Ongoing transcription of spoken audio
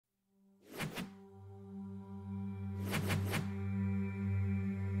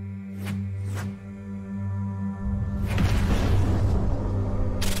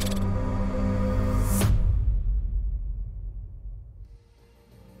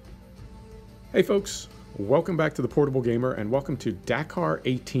Hey folks, welcome back to the Portable Gamer and welcome to Dakar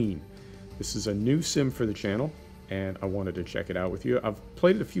 18. This is a new sim for the channel and I wanted to check it out with you. I've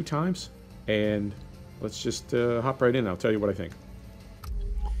played it a few times and let's just hop right in. I'll tell you what I think.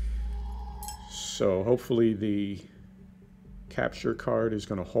 So hopefully the capture card is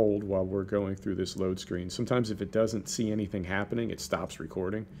going to hold while we're going through this load screen. Sometimes if it doesn't see anything happening, it stops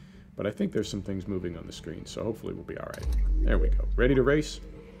recording. But I think there's some things moving on the screen, so hopefully we'll be all right. There we go. Ready to race?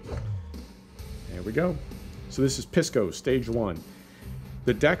 There we go. So this is Pisco, Stage 1.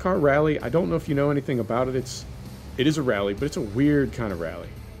 The Dakar Rally, I don't know if you know anything about it. It is a rally, but it's a weird kind of rally.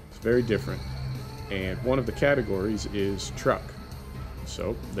 It's very different. And one of the categories is truck.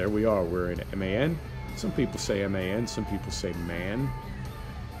 So there we are. We're in MAN. Some people say MAN, some people say man.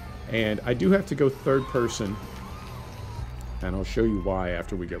 And I do have to go third person, and I'll show you why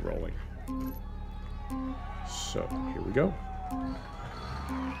after we get rolling. So here we go.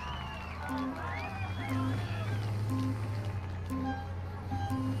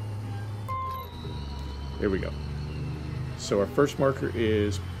 There we go. So our first marker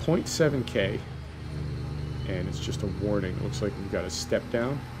is 0.7K, and it's just a warning. It looks like we've got a step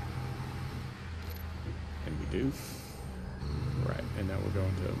down, and we do. Right, and now we're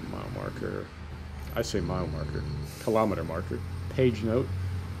going to mile marker. I say mile marker, kilometer marker. Page note.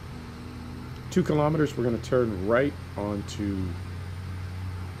 2 kilometers, we're going to turn right onto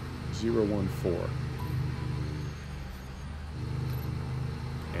 014.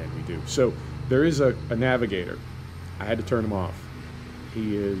 And we do. So there is a navigator. I had to turn him off.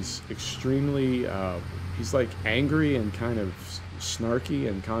 He is extremely, he's like angry and kind of snarky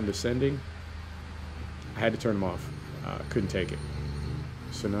and condescending. I had to turn him off. Couldn't take it.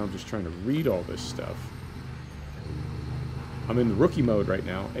 So now I'm just trying to read all this stuff. I'm in the rookie mode right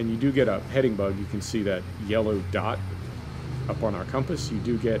now, and you do get a heading bug. You can see that yellow dot up on our compass. You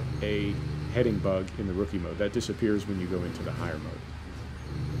do get a heading bug in the rookie mode. That disappears when you go into the higher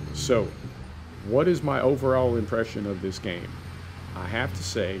mode. So, what is my overall impression of this game? I have to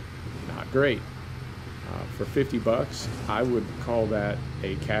say, not great. For 50 bucks, I would call that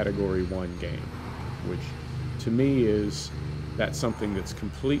a Category 1 game, which to me is that's something that's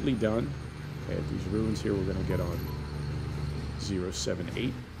completely done. Okay, at these ruins here, we're going to get on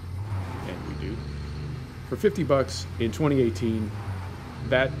 078, and we do. For 50 bucks in 2018,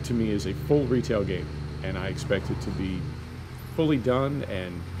 that to me is a full retail game, and I expect it to be fully done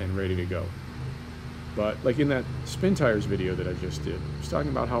and ready to go. But like in that Spin Tires video that I just did, I was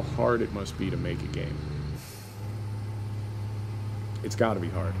talking about how hard it must be to make a game. It's got to be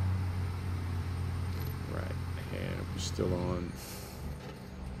hard. Right, and we're still on.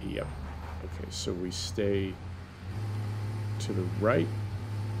 Yep. Okay, so we stay to the right.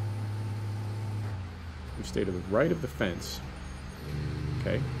 We stay to the right of the fence.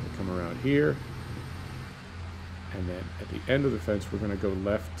 Okay, we come around here. And then at the end of the fence, we're going to go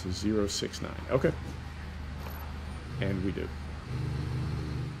left to 069. Okay. And we do.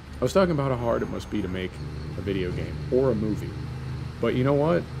 I was talking about how hard it must be to make a video game or a movie. But you know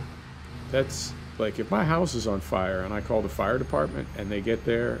what? That's like if my house is on fire and I call the fire department and they get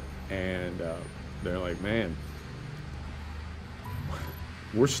there and they're like, man,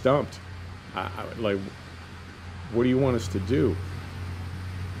 we're stumped. Like, what do you want us to do?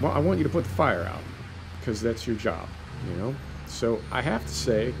 Well, I want you to put the fire out, because that's your job, you know? So I have to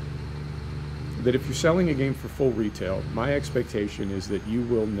say that if you're selling a game for full retail, my expectation is that you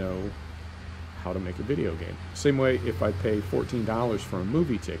will know how to make a video game. Same way if I pay $14 for a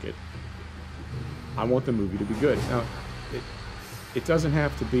movie ticket, I want the movie to be good. Now, it doesn't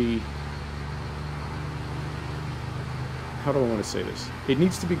have to be, how do I want to say this? It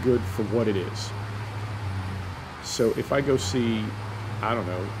needs to be good for what it is. So if I go see, I don't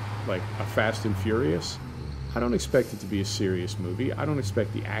know, like a Fast and Furious, I don't expect it to be a serious movie. I don't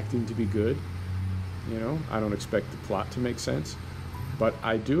expect the acting to be good. You know, I don't expect the plot to make sense. But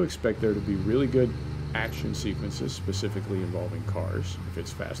I do expect there to be really good action sequences, specifically involving cars, if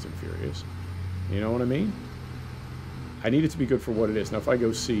it's Fast and Furious. You know what I mean? I need it to be good for what it is. Now, if I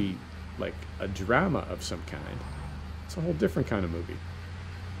go see, like, a drama of some kind, it's a whole different kind of movie.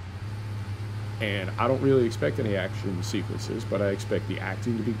 And I don't really expect any action sequences, but I expect the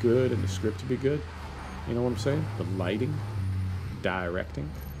acting to be good and the script to be good. You know what I'm saying? The lighting, directing.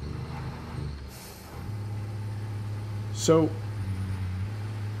 So,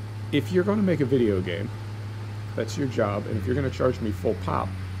 if you're going to make a video game, that's your job, and if you're going to charge me full pop,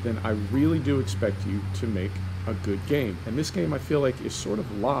 then I really do expect you to make a good game. And this game, I feel like, is sort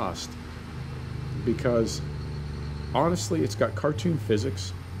of lost because, honestly, it's got cartoon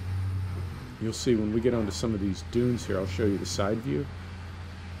physics. You'll see when we get onto some of these dunes here, I'll show you the side view.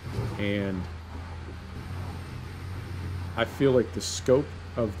 And I feel like the scope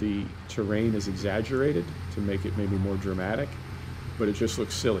of the terrain is exaggerated to make it maybe more dramatic, but it just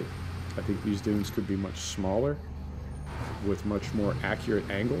looks silly. I think these dunes could be much smaller with much more accurate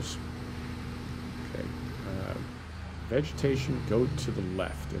angles. Okay, vegetation, go to the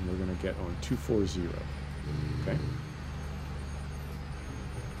left, and we're going to get on 240. Okay,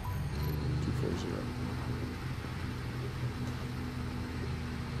 240.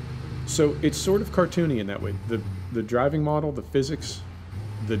 So it's sort of cartoony in that way. The driving model, the physics,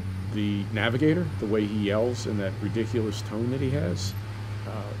 the navigator, the way he yells and that ridiculous tone that he has,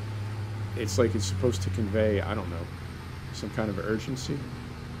 it's like it's supposed to convey, I don't know, some kind of urgency.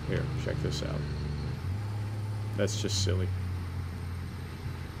 Here, check this out. That's just silly.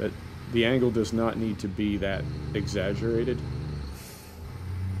 That the angle does not need to be that exaggerated.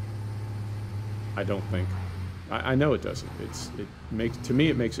 I don't think. I know it doesn't. To me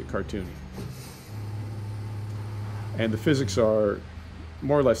it makes it cartoony. And the physics are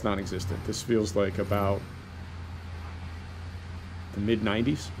more or less non-existent. This feels like about the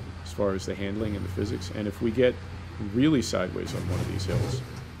mid-90s as far as the handling and the physics. And if we get really sideways on one of these hills,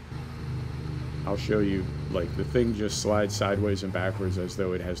 I'll show you, like, the thing just slides sideways and backwards as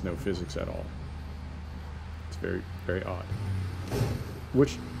though it has no physics at all. It's very, very odd.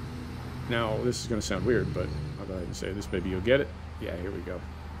 Which, now, this is going to sound weird, but I'll go ahead and say this. Maybe you'll get it. Yeah, here we go.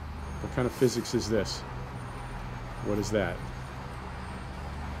 What kind of physics is this? What is that?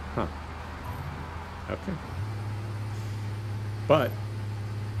 Huh. Okay. But,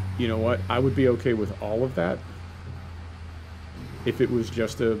 you know what? I would be okay with all of that if it was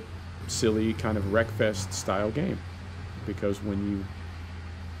just a silly kind of Wreckfest style game. Because when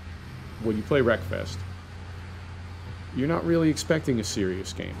you play Wreckfest, you're not really expecting a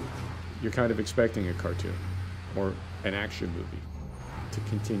serious game. You're kind of expecting a cartoon or an action movie, to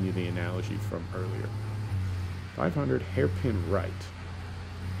continue the analogy from earlier. 500 hairpin right.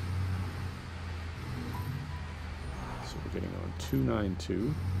 So we're getting on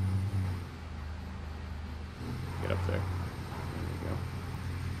 292. Get up there. There we go.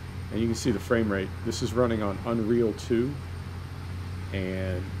 And you can see the frame rate. This is running on Unreal 2,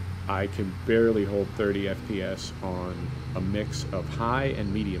 and I can barely hold 30 FPS on a mix of high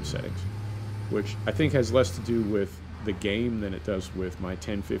and medium settings, which I think has less to do with the game than it does with my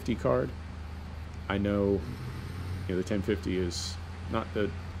 1050 card. I know, the 1050 is not the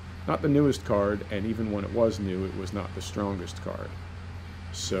newest card, and even when it was new, it was not the strongest card.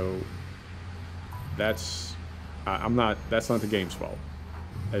 So that's not the game's fault.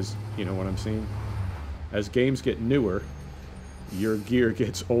 As you know what I'm saying? As games get newer, your gear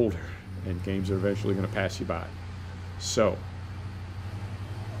gets older, and games are eventually going to pass you by. So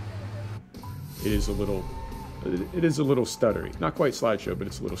it is a little stuttery. Not quite slideshow, but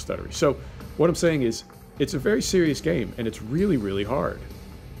it's a little stuttery. So what I'm saying is, it's a very serious game, and it's really, really hard.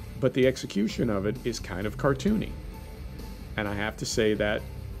 But the execution of it is kind of cartoony. And I have to say that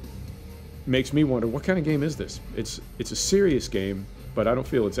makes me wonder, what kind of game is this? It's a serious game, but I don't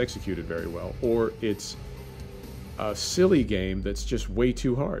feel it's executed very well. Or it's a silly game that's just way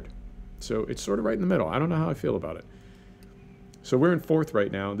too hard. So it's sort of right in the middle. I don't know how I feel about it. So we're in 4th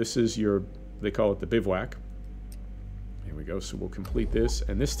right now. This is they call it the bivouac. Here we go. So we'll complete this.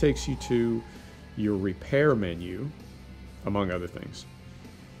 And this takes you to your repair menu, among other things.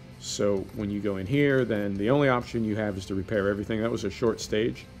 So when you go in here, then the only option you have is to repair everything. That was a short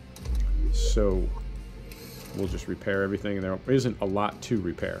stage. So we'll just repair everything, and there isn't a lot to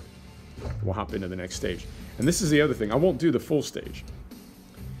repair. We'll hop into the next stage. And this is the other thing. I won't do the full stage.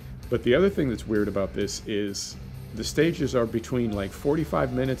 But the other thing that's weird about this is the stages are between like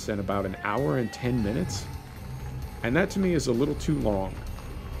 45 minutes and about an hour and 10 minutes. And that to me is a little too long.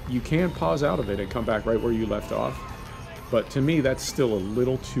 You can pause out of it and come back right where you left off. But to me, that's still a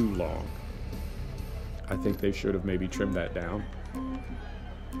little too long. I think they should have maybe trimmed that down.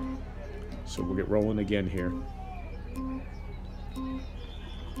 So we'll get rolling again here.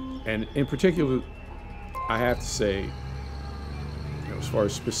 And in particular, I have to say, as far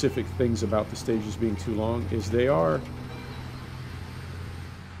as specific things about the stages being too long, is they are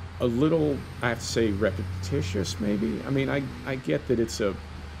a little, I have to say, repetitious maybe. I mean, I get that it's a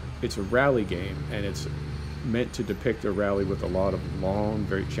rally game, and it's meant to depict a rally with a lot of long,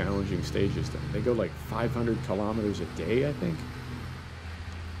 very challenging stages. They go like 500 kilometers a day, I think.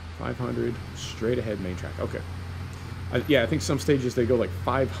 500 straight ahead main track. Okay. Yeah, I think some stages they go like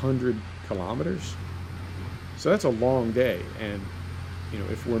 500 kilometers. So that's a long day, and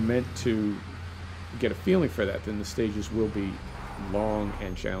if we're meant to get a feeling for that, then the stages will be long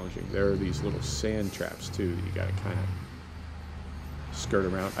and challenging. There are these little sand traps too that you got to kind of skirt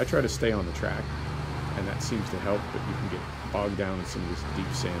around. I try to stay on the track. and that seems to help, but you can get bogged down in some of this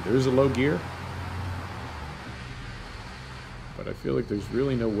deep sand. There is a low gear, but I feel like there's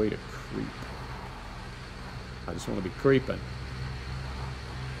really no way to creep. I just want to be creeping.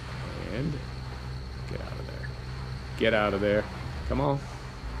 And get out of there. Get out of there. Come on.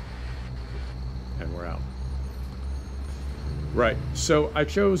 And we're out. Right. So I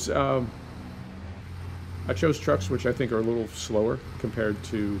chose trucks, which I think are a little slower compared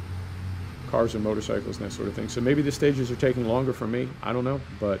to cars and motorcycles and that sort of thing. So maybe the stages are taking longer for me. I don't know,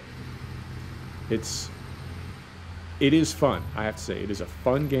 but it is fun. I have to say, it is a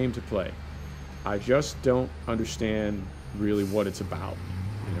fun game to play. I just don't understand really what it's about.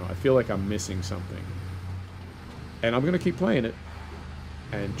 You know, I feel like I'm missing something. And I'm going to keep playing it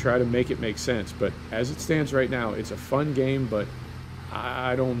and try to make it make sense. But as it stands right now, it's a fun game, but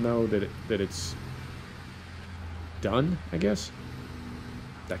I don't know that it's done, I guess.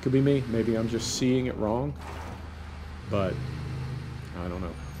 That could be me. Maybe I'm just seeing it wrong. But I don't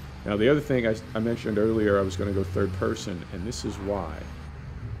know. Now, the other thing I mentioned earlier, I was going to go third person, and this is why.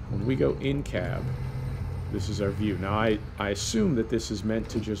 When we go in cab, this is our view. Now, I assume that this is meant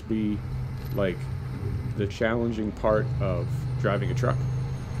to just be like the challenging part of driving a truck.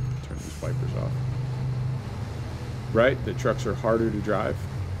 Turn these wipers off. Right? The trucks are harder to drive.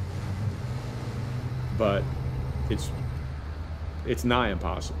 But it's nigh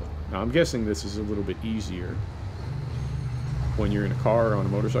impossible. Now, I'm guessing this is a little bit easier when you're in a car or on a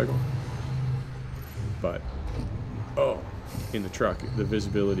motorcycle. But, oh, in the truck, the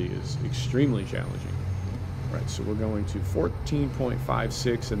visibility is extremely challenging. Right, so we're going to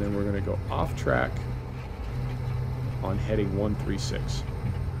 14.56, and then we're going to go off track on heading 136.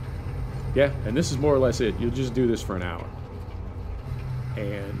 Yeah, and this is more or less it. You'll just do this for an hour.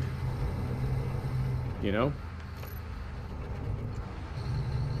 And, you know,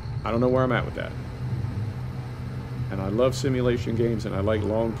 I don't know where I'm at with that. And I love simulation games, and I like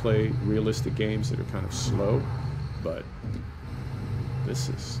long play, realistic games that are kind of slow, but this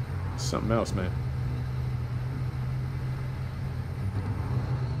is something else, man.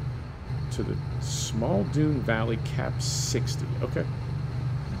 To the Small Dune Valley, cap 60. Okay.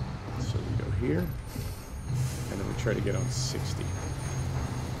 So we go here, and then we try to get on 60.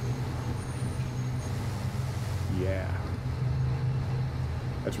 Yeah.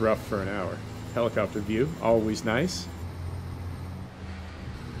 That's rough for an hour. Helicopter view, always nice.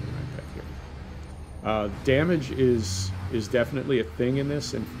 Right back here. Damage is definitely a thing in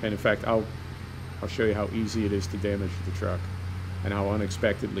this, and in fact, I'll show you how easy it is to damage the truck and how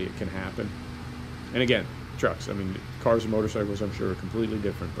unexpectedly it can happen. And again, trucks. I mean, cars and motorcycles, I'm sure, are completely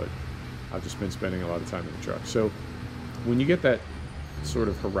different, but I've just been spending a lot of time in the truck. So when you get that sort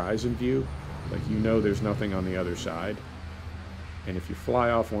of horizon view, like you know there's nothing on the other side, and if you fly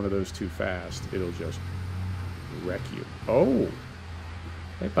off one of those too fast, it'll just wreck you. Oh!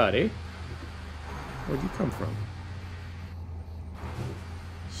 Hey, buddy. Where'd you come from?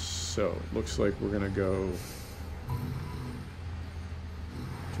 So, looks like we're going to go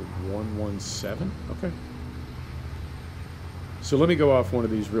to 117. Okay. So let me go off one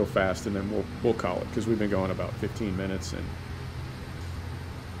of these real fast, and then we'll call it, because we've been going about 15 minutes and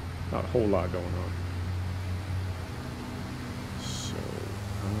not a whole lot going on. So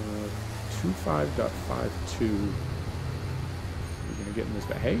 25.52. We're gonna get in this.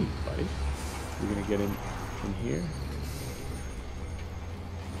 Hey, buddy, we're gonna get in here.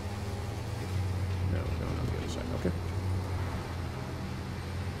 No, we're going on the other side. Okay.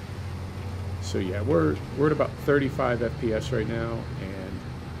 So yeah, we're at about 35 FPS right now, and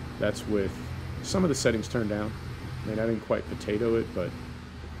that's with some of the settings turned down. I mean, I didn't quite potato it, but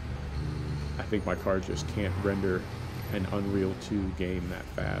I think my car just can't render an Unreal 2 game that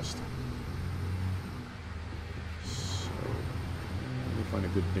fast. So let me find a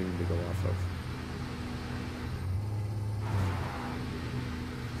good dune to go off of.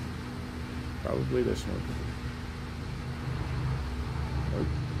 Probably this one. Nope.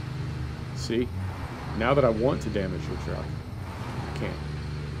 See, now that I want to damage the truck, I can't.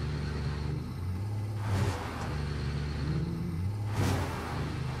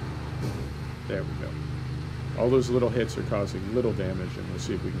 There we go. All those little hits are causing little damage, and we'll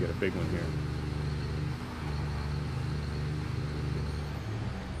see if we can get a big one here.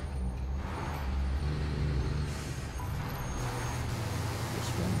 This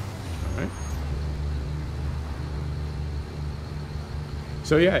one. All right.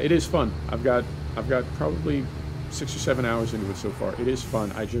 So yeah, it is fun. I've got probably 6 or 7 hours into it so far. It is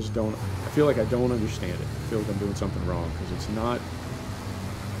fun. I just don't. I feel like I don't understand it. I feel like I'm doing something wrong because it's not.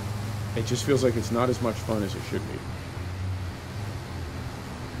 It just feels like it's not as much fun as it should be.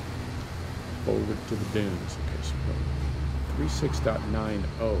 forward to the dunes. Okay, so 36.90.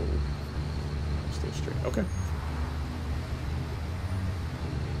 Still straight. Okay.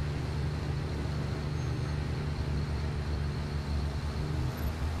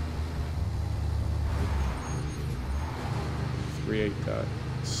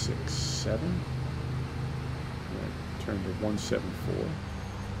 .67. Turn to 174.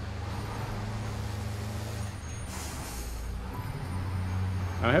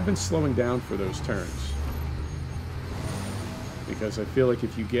 I have been slowing down for those turns because I feel like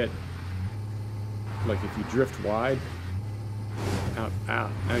if you get, like if you drift wide, out,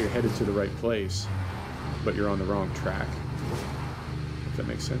 now you're headed to the right place, but you're on the wrong track. If that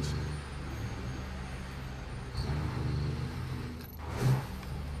makes sense.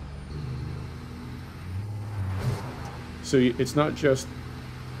 So it's not just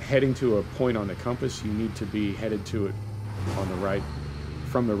heading to a point on the compass, you need to be headed to it on the right,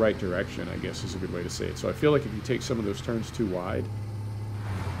 from the right direction, I guess is a good way to say it. So I feel like if you take some of those turns too wide,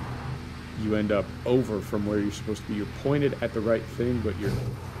 you end up over from where you're supposed to be. You're pointed at the right thing, but you're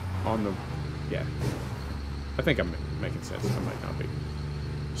on the, yeah. I think I'm making sense. I might not be.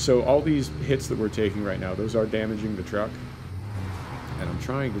 So all these hits that we're taking right now, those are damaging the truck. And I'm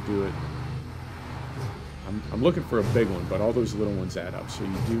trying to do it. I'm looking for a big one, but all those little ones add up. So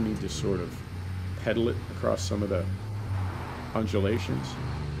you do need to sort of pedal it across some of the undulations.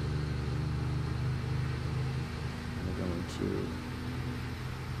 We're going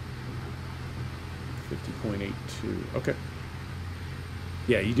to 50.82. Okay.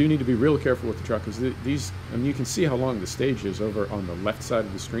 Yeah, you do need to be real careful with the truck because these, I mean, you can see how long the stage is over on the left side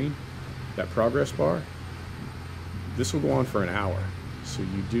of the screen. That progress bar. This will go on for an hour, so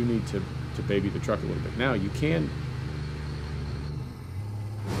you do need to baby the truck a little bit. Now you can.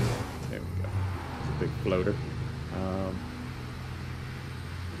 There we go. It's a big floater. I'm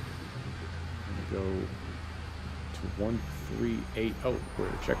gonna go to 138. Oh, we're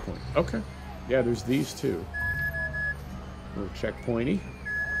at a checkpoint. Okay. Yeah, there's these two. Little checkpointy.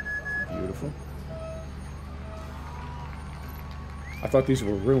 Beautiful. I thought these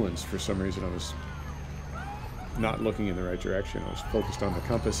were ruins for some reason. I was not looking in the right direction. I was focused on the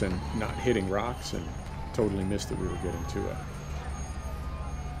compass and not hitting rocks and totally missed that we were getting to a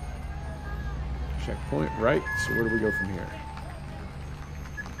checkpoint. Right, so where do we go from here?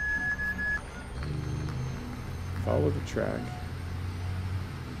 Follow the track.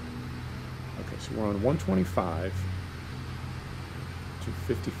 Okay, so we're on 125 to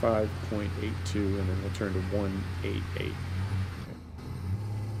 55.82 and then we'll turn to 188.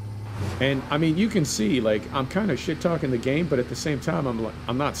 And I mean, you can see, like, I'm kind of shit-talking the game, but at the same time,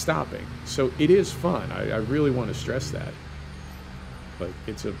 I'm not stopping. So it is fun. I really want to stress that. Like,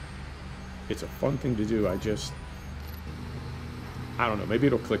 it's a fun thing to do. I don't know. Maybe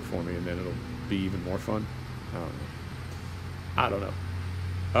it'll click for me, and then it'll be even more fun. I don't know.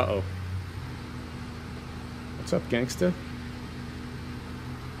 Uh-oh. What's up, gangsta?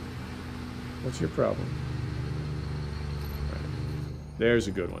 What's your problem? Right. There's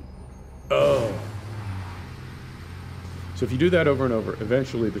a good one. Oh. So if you do that over and over,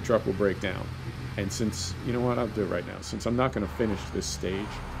 eventually the truck will break down. And since, you know what, I'll do it right now. Since I'm not going to finish this stage,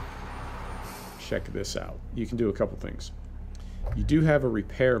 check this out. You can do a couple things. You do have a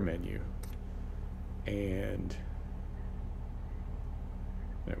repair menu. And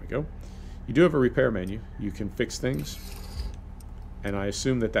there we go. You do have a repair menu. You can fix things. And I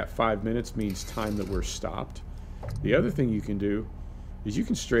assume that 5 minutes means time that we're stopped. The other thing you can do is you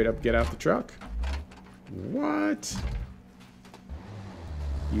can straight up get out the truck. What?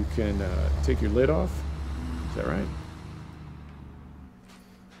 You can take your lid off. Is that right?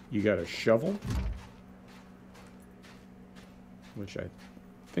 You got a shovel, which I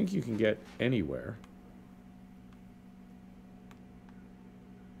think you can get anywhere.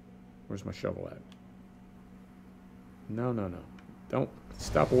 Where's my shovel at? No, no, no. Don't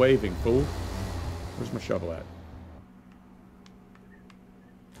stop waving, fool. Where's my shovel at?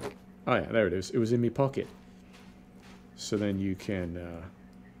 Oh yeah, there it is. It was in my pocket. So then you can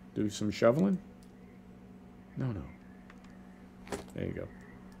do some shoveling. No, no. There you go.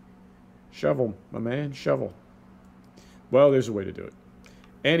 Shovel, my man, shovel. Well, there's a way to do it.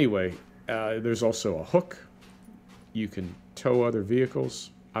 Anyway, there's also a hook. You can tow other vehicles.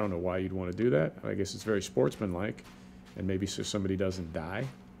 I don't know why you'd want to do that. I guess it's very sportsmanlike, and maybe so somebody doesn't die.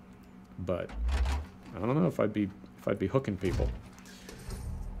 But I don't know if I'd be hooking people.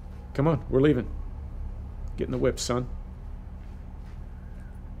 Come on, we're leaving. Get in the whip, son.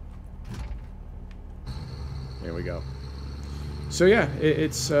 There we go. So yeah,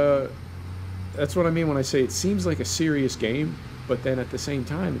 it's that's what I mean when I say it seems like a serious game, but then at the same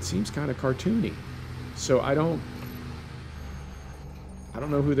time, it seems kind of cartoony. So I don't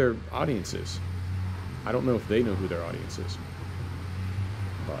know who their audience is. I don't know if they know who their audience is.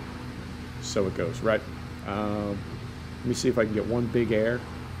 But so it goes, right? Let me see if I can get one big air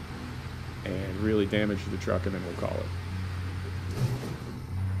and really damage the truck, and then we'll call it.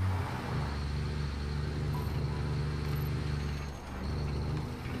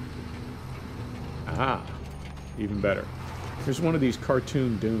 Ah, even better. Here's one of these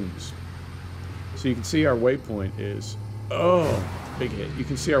cartoon dunes. So you can see our waypoint is, oh, big hit. You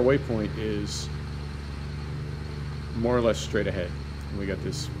can see our waypoint is more or less straight ahead. And we got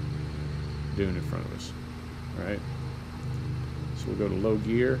this dune in front of us, right? So we'll go to low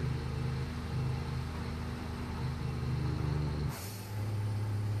gear.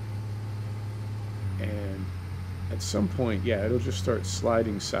 And at some point, yeah, it'll just start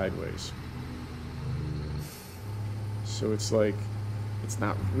sliding sideways. So it's like, it's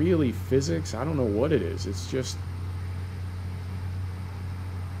not really physics. I don't know what it is. It's just,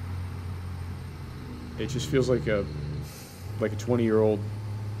 it just feels like a 20-year-old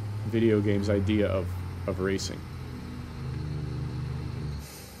video game's idea of racing.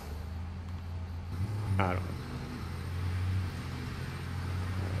 I don't know.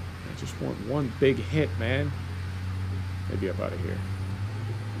 I just want one big hit, man. Maybe up out of here.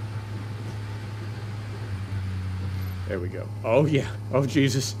 There we go. Oh, yeah. Oh,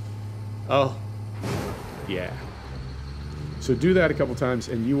 Jesus. Oh, yeah. So do that a couple times,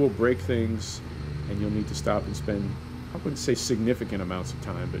 and you will break things, and you'll need to stop and spend, I wouldn't say significant amounts of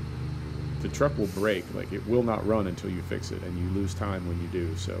time, but the truck will break. Like, it will not run until you fix it, and you lose time when you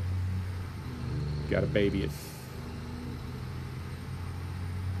do, so you gotta baby it.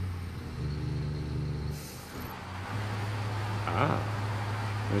 Ah.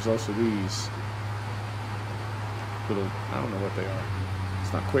 There's also these little, I don't know what they are.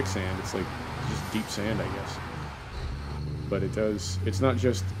 It's not quicksand, it's like just deep sand, I guess. But it does, it's not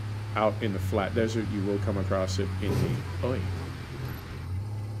just out in the flat desert. You will come across it in the,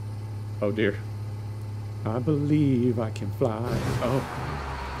 oh dear. I believe I can fly.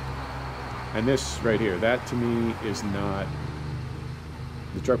 Oh. And this right here, that to me is not,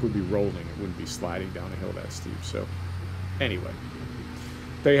 the truck would be rolling, it wouldn't be sliding down a hill that steep. So anyway,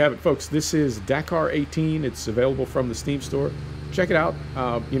 there you have it, folks. This is Dakar 18. It's available from the Steam store. Check it out.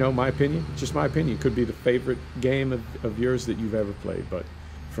 You know, my opinion, just my opinion, could be the favorite game of yours that you've ever played. But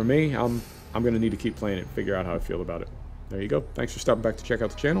for me, I'm going to need to keep playing it and figure out how I feel about it. There you go. Thanks for stopping back to check out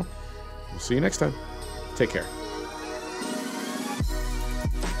the channel. We'll see you next time. Take care.